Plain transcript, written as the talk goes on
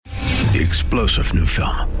the explosive new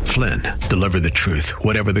film, Flynn, deliver the truth,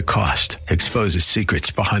 whatever the cost, exposes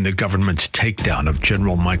secrets behind the government's takedown of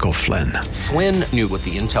General Michael Flynn. Flynn knew what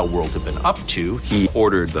the intel world had been up to. He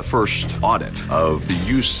ordered the first audit of the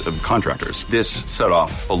use of contractors. This set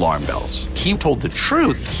off alarm bells. He told the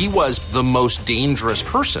truth. He was the most dangerous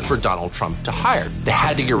person for Donald Trump to hire. They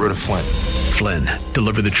had to get rid of Flynn. Flynn,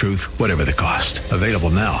 deliver the truth, whatever the cost. Available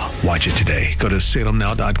now. Watch it today. Go to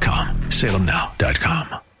salemnow.com.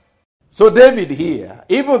 salemnow.com. So David here,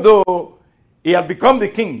 even though he had become the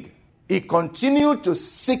king, he continued to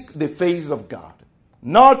seek the face of God,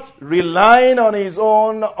 not relying on his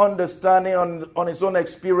own understanding, on his own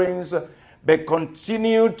experience, but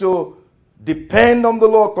continued to depend on the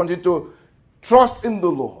Lord, continue to trust in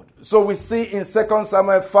the Lord. So we see in 2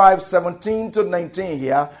 Samuel 5:17 to 19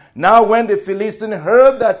 here, now when the Philistines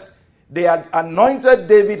heard that they had anointed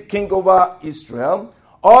David king over Israel,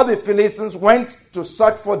 all the Philistines went to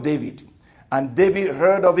search for David. And David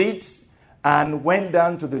heard of it and went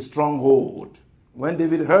down to the stronghold. When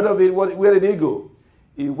David heard of it, where did he go?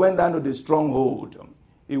 He went down to the stronghold.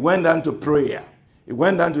 He went down to prayer. He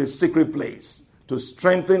went down to a secret place to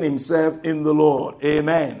strengthen himself in the Lord.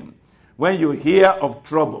 Amen. When you hear of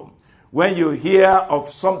trouble, when you hear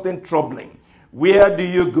of something troubling, where do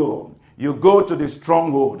you go? You go to the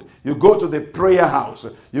stronghold. You go to the prayer house.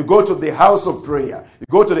 You go to the house of prayer. You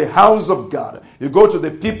go to the house of God. You go to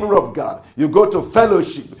the people of God. You go to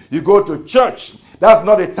fellowship. You go to church. That's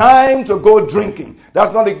not the time to go drinking.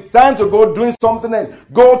 That's not the time to go doing something else.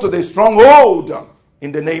 Go to the stronghold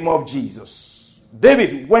in the name of Jesus.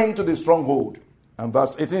 David went to the stronghold. And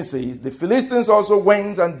verse 18 says, the Philistines also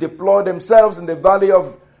went and deployed themselves in the valley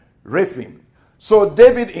of Rephaim. So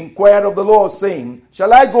David inquired of the Lord, saying,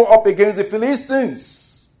 shall I go up against the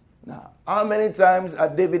Philistines? Now, how many times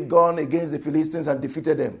had David gone against the Philistines and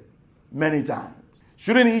defeated them? Many times.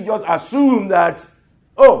 Shouldn't he just assume that,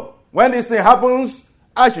 oh, when this thing happens,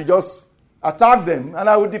 I should just attack them and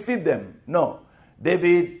I will defeat them? No.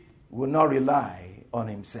 David will not rely on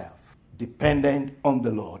himself, dependent on the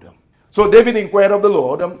Lord. So David inquired of the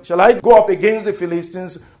Lord, shall I go up against the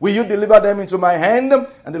Philistines? Will you deliver them into my hand?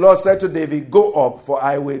 And the Lord said to David, go up, for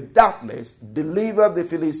I will doubtless deliver the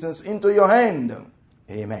Philistines into your hand.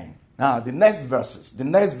 Amen. Now, the next verses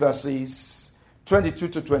 22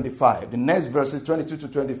 to 25. The next verses 22 to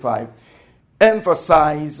 25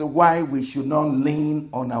 emphasize why we should not lean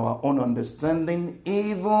on our own understanding,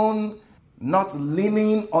 even not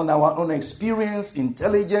leaning on our own experience,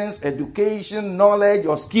 intelligence, education, knowledge,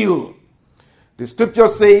 or skill. The scripture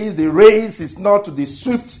says the race is not to the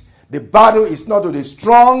swift, the battle is not to the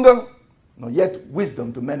strong, nor yet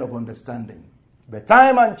wisdom to men of understanding. But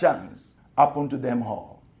time and chance happen to them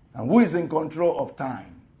all. And who is in control of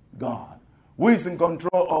time? God. Who is in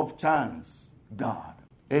control of chance? God.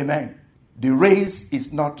 Amen. The race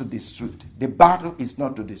is not to the swift. The battle is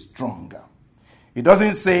not to the stronger. It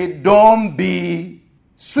doesn't say don't be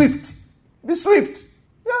swift. Be swift.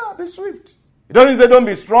 Yeah, be swift. It doesn't say don't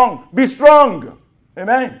be strong. Be strong.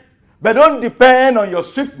 Amen. But don't depend on your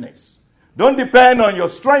swiftness. Don't depend on your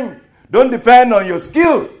strength. Don't depend on your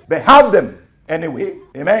skill. But have them anyway.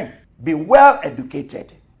 Amen. Be well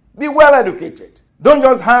educated. Be well educated. Don't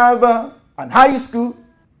just have an high school.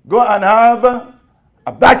 Go and have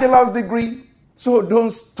a bachelor's degree. So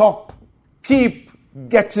don't stop. Keep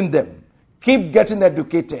getting them. Keep getting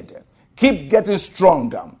educated. Keep getting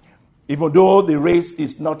stronger. Even though the race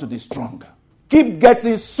is not to the stronger. Keep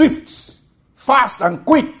getting swift, fast and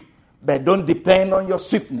quick, but don't depend on your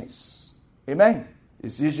swiftness. Amen.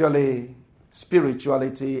 It's usually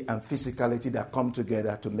spirituality and physicality that come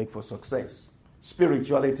together to make for success.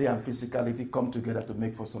 Spirituality and physicality come together to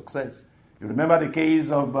make for success. You remember the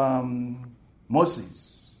case of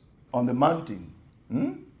Moses on the mountain,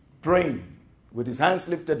 praying with his hands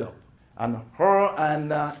lifted up, and her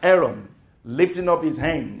and Aaron lifting up his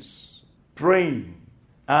hands, praying,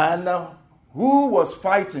 and who was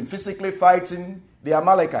fighting, physically fighting the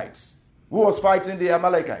Amalekites? Who was fighting the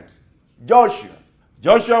Amalekites? Joshua.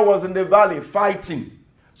 Joshua was in the valley fighting.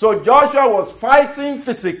 So Joshua was fighting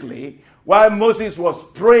physically while Moses was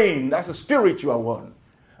praying. That's a spiritual one.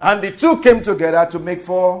 And the two came together to make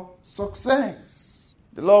for success.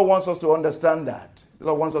 The Lord wants us to understand that. The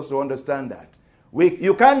Lord wants us to understand that.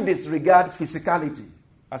 You can't disregard physicality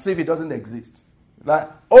as if it doesn't exist. Like,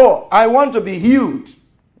 oh, I want to be healed.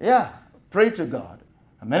 Yeah. Pray to God.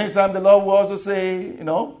 And many times the Lord will also say,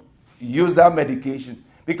 use that medication.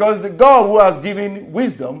 Because the God who has given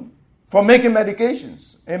wisdom for making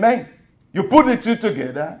medications. Amen. You put the two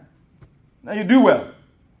together, now you do well.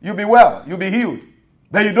 You'll be well. You'll be healed.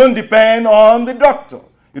 But you don't depend on the doctor.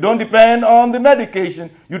 You don't depend on the medication.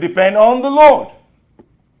 You depend on the Lord.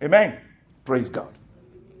 Amen. Praise God.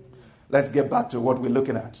 Let's get back to what we're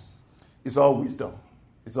looking at. It's all wisdom.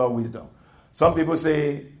 It's all wisdom. Some people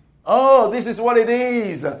say, oh, this is what it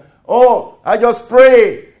is. Oh, I just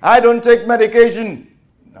pray. I don't take medication.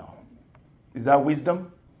 No. Is that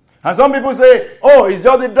wisdom? And some people say, oh, it's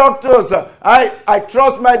just the doctors. I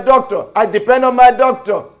trust my doctor. I depend on my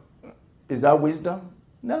doctor. Is that wisdom?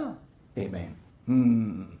 No. Amen.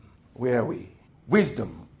 Where are we?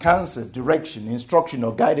 Wisdom, counsel, direction, instruction,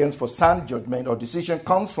 or guidance for sound judgment or decision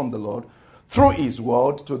comes from the Lord through his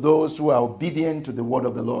word to those who are obedient to the word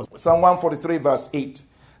of the Lord. Psalm 143 verse 8.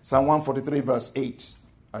 Psalm 143 verse 8.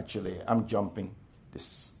 Actually, I'm jumping.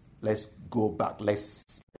 Let's go back.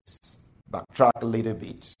 Let's backtrack a little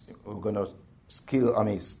bit. We're going to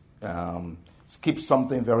skip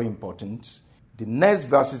something very important. The next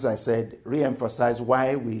verses I said re-emphasize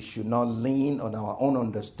why we should not lean on our own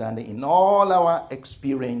understanding in all our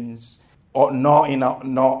experience, or nor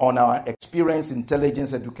on our experience,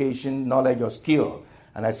 intelligence, education, knowledge, or skill.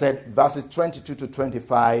 And I said verses 22 to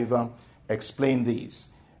 25 explain these.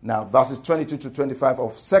 Now, verses 22 to 25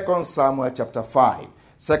 of 2 Samuel chapter 5.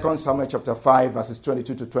 2 Samuel chapter 5, verses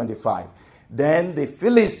 22 to 25. Then the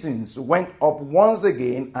Philistines went up once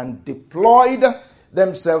again and deployed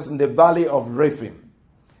themselves in the valley of Rephaim.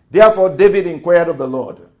 Therefore David inquired of the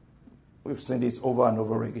Lord. We've seen this over and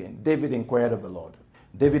over again. David inquired of the Lord.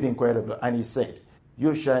 David inquired of the Lord, and he said,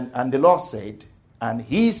 "You shall," and the Lord said, and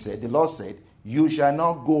he said, the Lord said, "You shall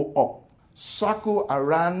not go up. Circle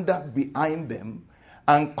around behind them,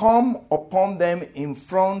 and come upon them in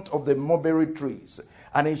front of the mulberry trees.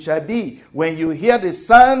 And it shall be, when you hear the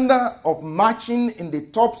sound of marching in the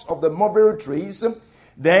tops of the mulberry trees,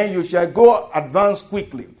 then you shall go advance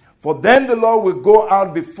quickly. For then the Lord will go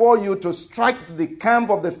out before you to strike the camp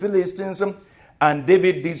of the Philistines." And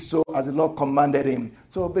David did so as the Lord commanded him.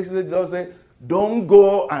 So basically the Lord said, don't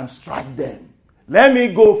go and strike them. Let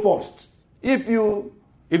me go first. If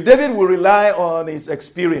David will rely on his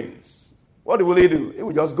experience, what will he do? He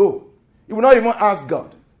will just go. He will not even ask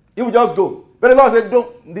God. He will just go. But the Lord said,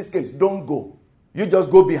 in this case, don't go. You just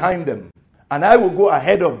go behind them, and I will go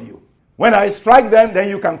ahead of you. When I strike them, then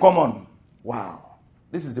you can come on. Wow.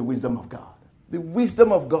 This is the wisdom of God. The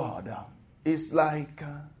wisdom of God is like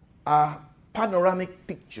a panoramic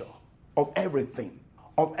picture of everything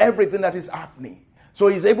that is happening. So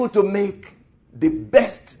he's able to make the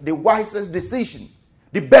best, the wisest decision,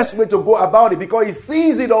 the best way to go about it, because he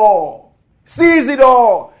sees it all. Sees it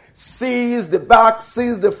all. Sees the back,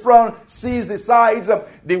 sees the front, sees the sides.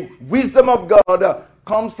 The wisdom of God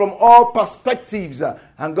comes from all perspectives.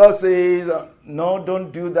 And God says, no,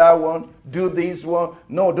 don't do that one. Do this one.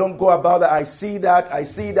 No, don't go about that. I see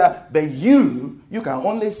that. But you can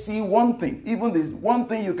only see one thing. Even this one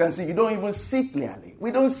thing you can see, you don't even see clearly.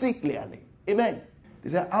 We don't see clearly. Amen. They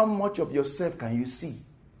say, how much of yourself can you see?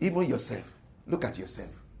 Even yourself. Look at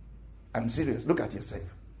yourself. I'm serious. Look at yourself.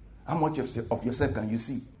 How much of yourself can you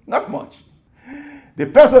see? Not much. The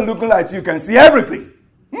person looking at you can see everything.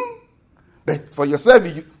 But for yourself,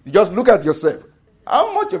 you just look at yourself.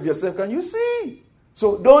 How much of yourself can you see?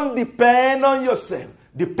 So don't depend on yourself.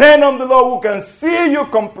 Depend on the Lord who can see you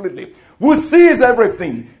completely, who sees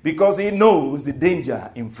everything, because he knows the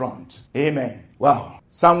danger in front. Amen. Wow.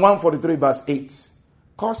 Psalm 143 verse 8.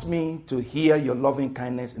 Cause me to hear your loving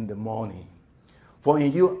kindness in the morning, for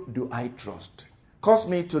in you do I trust. Cause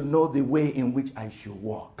me to know the way in which I should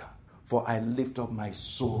walk, for I lift up my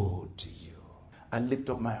soul to you. I lift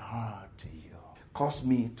up my heart to you. Cause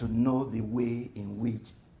me to know the way in which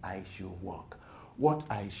I should walk, what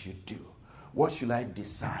I should do, what should I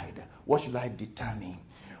decide, what should I determine.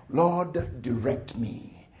 Lord, direct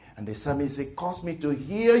me. And the psalmist says, cause me to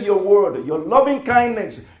hear your word, your loving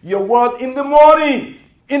kindness, your word in the morning,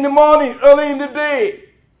 early in the day,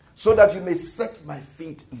 so that you may set my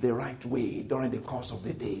feet the right way during the course of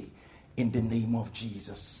the day, in the name of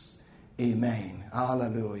Jesus. Amen.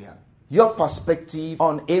 Hallelujah. Your perspective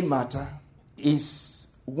on a matter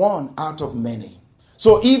is one out of many.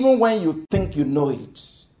 So even when you think you know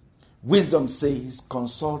it, wisdom says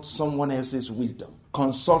consult someone else's wisdom.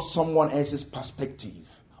 Consult someone else's perspective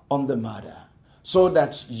on the matter, so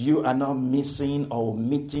that you are not missing or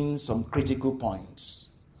omitting some critical points.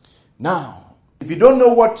 Now, if you don't know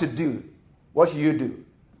what to do, what should you do?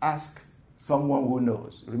 Ask someone who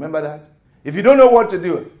knows. Remember that? If you don't know what to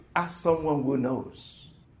do, ask someone who knows.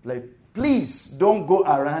 Like, please don't go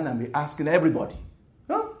around and be asking everybody.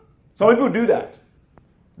 Huh? Some people do that.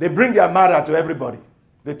 They bring their matter to everybody.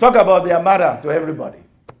 They talk about their matter to everybody.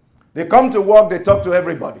 They come to work, they talk to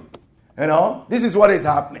everybody. You know, this is what is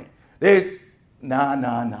happening. They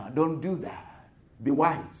Nah. Don't do that. Be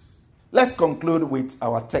wise. Let's conclude with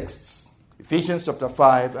our texts. Ephesians chapter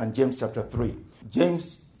 5 and James chapter 3.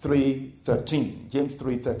 James 3:13. James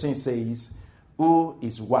 3:13 says, "Who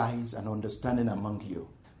is wise and understanding among you?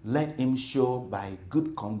 Let him show by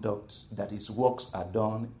good conduct that his works are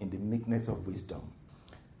done in the meekness of wisdom."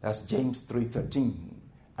 That's James 3:13.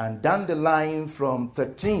 And down the line from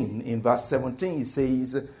 13 in verse 17, it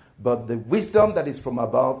says, "But the wisdom that is from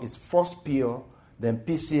above is first pure, then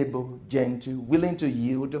peaceable, gentle, willing to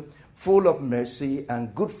yield, full of mercy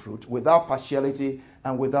and good fruit, without partiality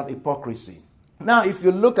and without hypocrisy." Now, if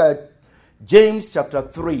you look at James chapter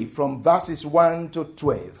 3 from verses 1 to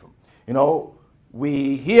 12,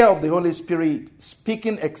 we hear of the Holy Spirit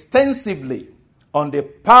speaking extensively on the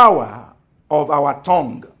power of our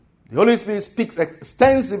tongue. The Holy Spirit speaks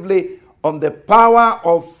extensively on the power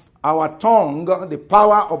of our tongue, the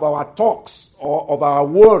power of our talks or of our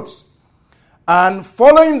words. And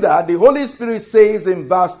following that, the Holy Spirit says in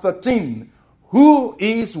verse 13, "Who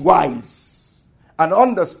is wise and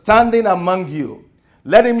understanding among you?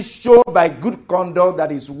 Let him show by good conduct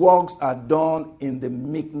that his works are done in the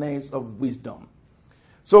meekness of wisdom."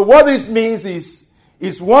 So what this means is,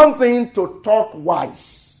 it's one thing to talk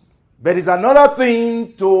wise, but it's another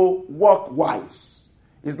thing to walk wise.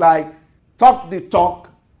 It's like talk the talk,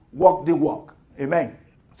 walk the walk. Amen.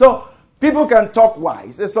 So people can talk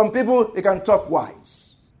wise. There's some people, they can talk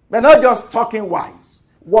wise. But not just talking wise.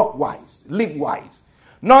 Walk wise. Live wise.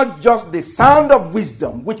 Not just the sound of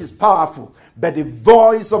wisdom, which is powerful, but the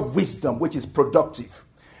voice of wisdom, which is productive.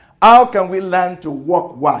 How can we learn to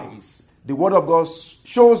walk wise? The Word of God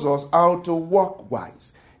shows us how to walk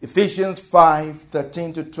wise. Ephesians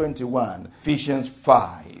 5:13 to 21. Ephesians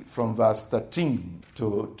 5 from verse 13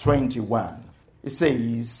 to 21. It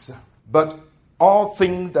says, "But all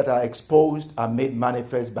things that are exposed are made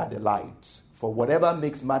manifest by the light. For whatever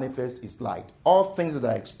makes manifest is light." All things that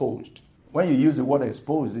are exposed. When you use the word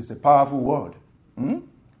exposed, it's a powerful word.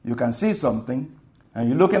 You can see something, and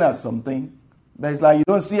you're looking at something, but it's like you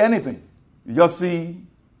don't see anything. You just see,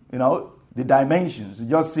 the dimensions. You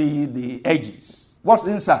just see the edges. What's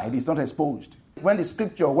inside is not exposed. When the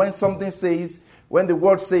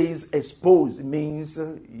word says exposed, it means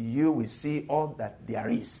you will see all that there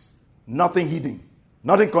is. Nothing hidden,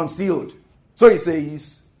 nothing concealed. So it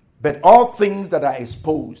says, "But all things that are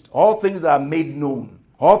exposed, all things that are made known,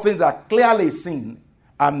 all things that are clearly seen,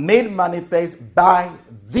 are made manifest by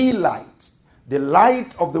the light." The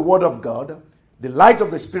light of the Word of God, the light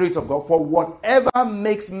of the Spirit of God. For whatever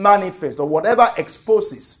makes manifest or whatever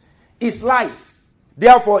exposes is light.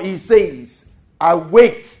 Therefore, he says,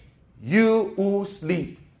 "Awake, you who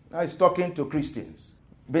sleep." Now he's talking to Christians.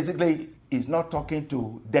 Basically, he's not talking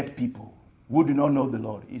to dead people who do not know the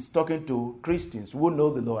Lord. He's talking to Christians who know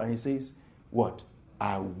the Lord. And he says, what?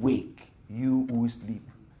 "Awake, you who sleep."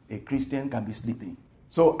 A Christian can be sleeping.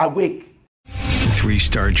 So awake.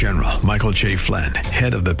 3-star General Michael J. Flynn,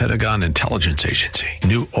 head of the Pentagon Intelligence Agency,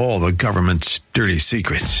 knew all the government's dirty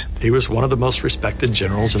secrets. He was one of the most respected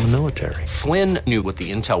generals in the military. Flynn knew what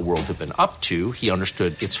the intel world had been up to. He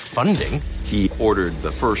understood its funding. He ordered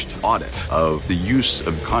the first audit of the use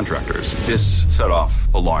of contractors. This set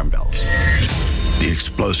off alarm bells. The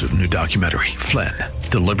explosive new documentary, Flynn,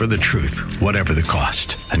 Deliver the Truth, Whatever the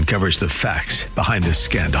Cost, uncovers the facts behind this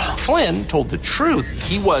scandal. Flynn told the truth.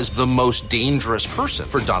 He was the most dangerous person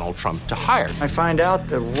for Donald Trump to hire. I find out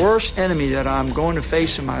the worst enemy that I'm going to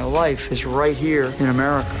face in my life is right here in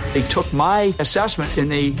America. They took my assessment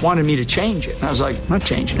and they wanted me to change it. And I was like, I'm not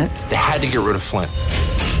changing it. They had to get rid of Flynn.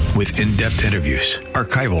 With in-depth interviews,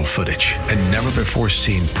 archival footage, and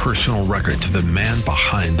never-before-seen personal records of the man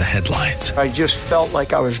behind the headlines. I just felt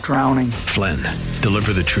like I was drowning. Flynn,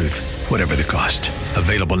 Deliver the Truth, Whatever the Cost.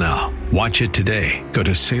 Available now. Watch it today. Go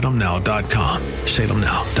to salemnow.com.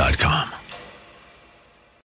 salemnow.com.